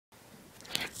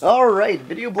Alright,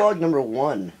 video blog number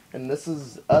 1. And this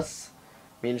is us,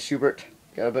 me and Schubert,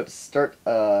 got about to start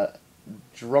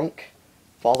Drunk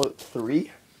Fallout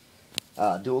 3.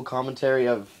 Dual commentary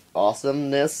of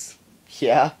awesomeness.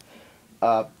 Yeah.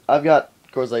 I've got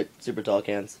Coors Light super tall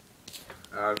cans.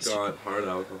 I've got hard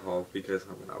alcohol because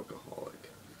I'm an alcoholic.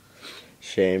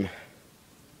 Shame.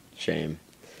 Shame.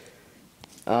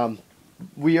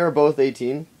 We are both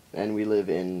 18, and we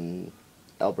live in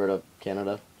Alberta,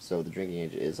 Canada, so the drinking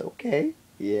age is okay.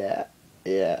 Yeah,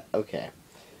 okay.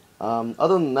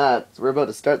 Other than that, we're about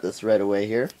to start this right away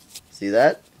here. See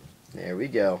that? There we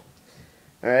go.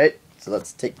 Alright, so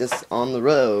let's take this on the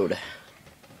road.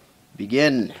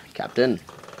 Begin, Captain. Is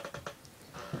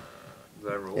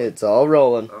that rolling? It's all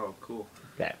rolling. Oh, cool.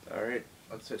 Okay. Alright,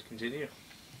 let's hit continue.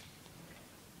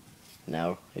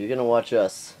 Now, you're gonna watch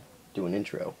us do an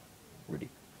intro. Ready?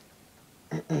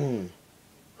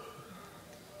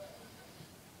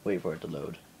 Wait for it to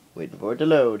load. Waiting for it to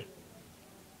load.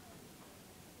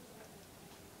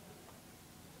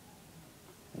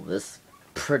 Well, this is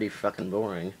pretty fucking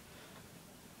boring.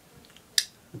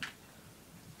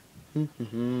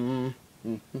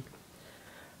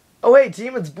 Oh hey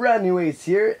team, it's brand new Ace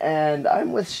here, and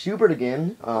I'm with Schubert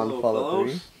again on Hello, Fallout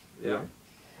 3. fellows.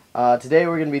 Yeah. Today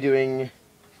we're gonna be doing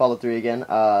Fallout 3 again.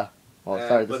 Well,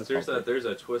 sorry, this but is there's Fallout 3. there's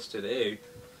a twist today.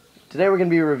 Today we're gonna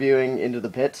be reviewing Into the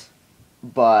Pit,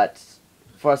 but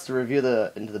for us to review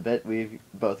the Into the Pit, we've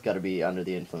both got to be under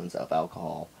the influence of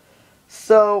alcohol.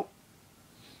 So,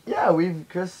 yeah,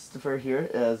 Christopher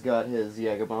here has got his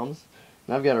Jager bombs,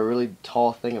 and I've got a really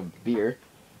tall thing of beer,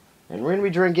 and we're gonna be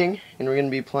drinking, and we're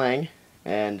gonna be playing,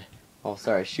 and oh,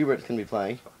 sorry, Schubert's gonna be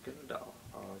playing. Fucking dog.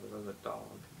 Oh, there's a dog.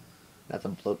 That's a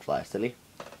bloatfly, silly.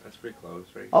 That's pretty close,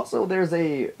 right? Also, there's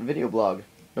a video blog,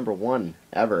 number 1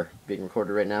 ever, being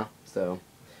recorded right now, so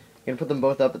I'm gonna put them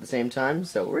both up at the same time.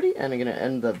 So ready, and I'm gonna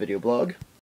end the video blog.